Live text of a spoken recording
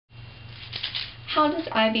How does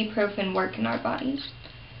ibuprofen work in our bodies?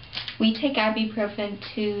 We take ibuprofen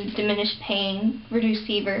to diminish pain, reduce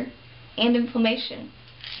fever, and inflammation.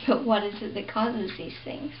 But what is it that causes these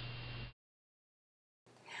things?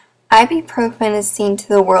 Ibuprofen is seen to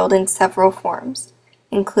the world in several forms,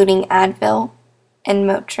 including Advil and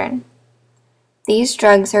Motrin. These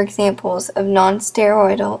drugs are examples of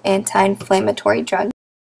non-steroidal anti-inflammatory drugs.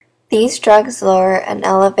 These drugs lower an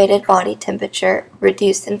elevated body temperature,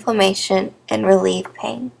 reduce inflammation, and relieve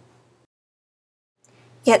pain.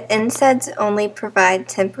 Yet NSAIDs only provide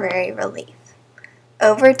temporary relief.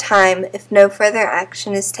 Over time, if no further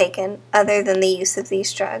action is taken other than the use of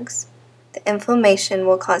these drugs, the inflammation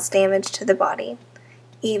will cause damage to the body,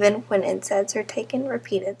 even when NSAIDs are taken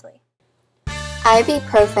repeatedly.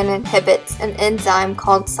 Ibuprofen inhibits an enzyme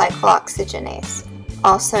called cyclooxygenase,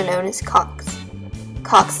 also known as COX.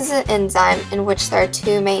 COX is an enzyme in which there are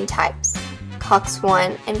two main types,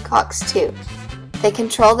 COX-1 and COX-2. They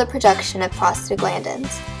control the production of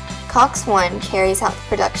prostaglandins. COX-1 carries out the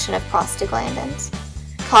production of prostaglandins.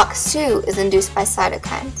 COX-2 is induced by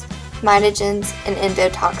cytokines, mitogens, and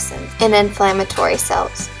endotoxins in inflammatory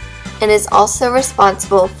cells, and is also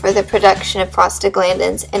responsible for the production of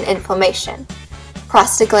prostaglandins and inflammation.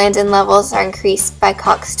 Prostaglandin levels are increased by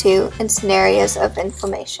COX-2 in scenarios of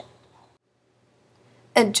inflammation.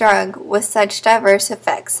 A drug with such diverse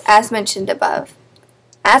effects as mentioned above,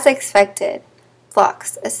 as expected,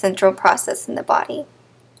 blocks a central process in the body.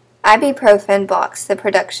 Ibuprofen blocks the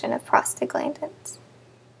production of prostaglandins.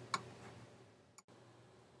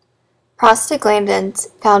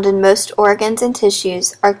 Prostaglandins, found in most organs and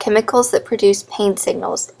tissues, are chemicals that produce pain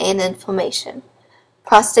signals and inflammation.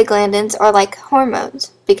 Prostaglandins are like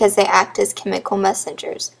hormones because they act as chemical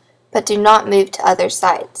messengers, but do not move to other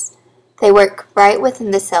sites. They work right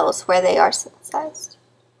within the cells where they are synthesized.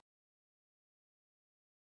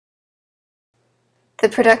 The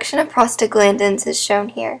production of prostaglandins is shown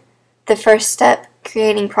here. The first step,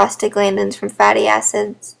 creating prostaglandins from fatty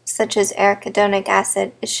acids such as arachidonic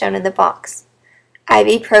acid, is shown in the box.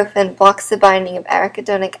 Ibuprofen blocks the binding of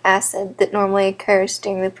arachidonic acid that normally occurs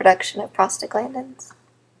during the production of prostaglandins.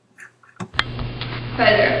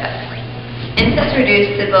 Further effects. NSAIDs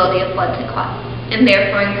reduce the ability of blood to clot, and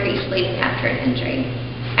therefore increase bleeding after an injury.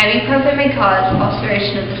 Ibuprofen may cause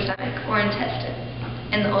ulceration of the stomach or intestine,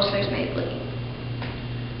 and the ulcers may bleed.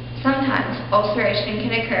 Sometimes, ulceration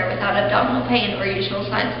can occur without abdominal pain or usual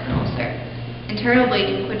signs of an ulcer. Internal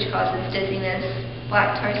bleeding, which causes dizziness,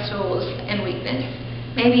 black tar stools, and weakness,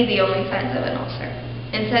 may be the only signs of an ulcer.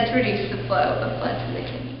 NSAIDs reduce the flow of blood to the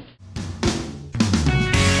kidney.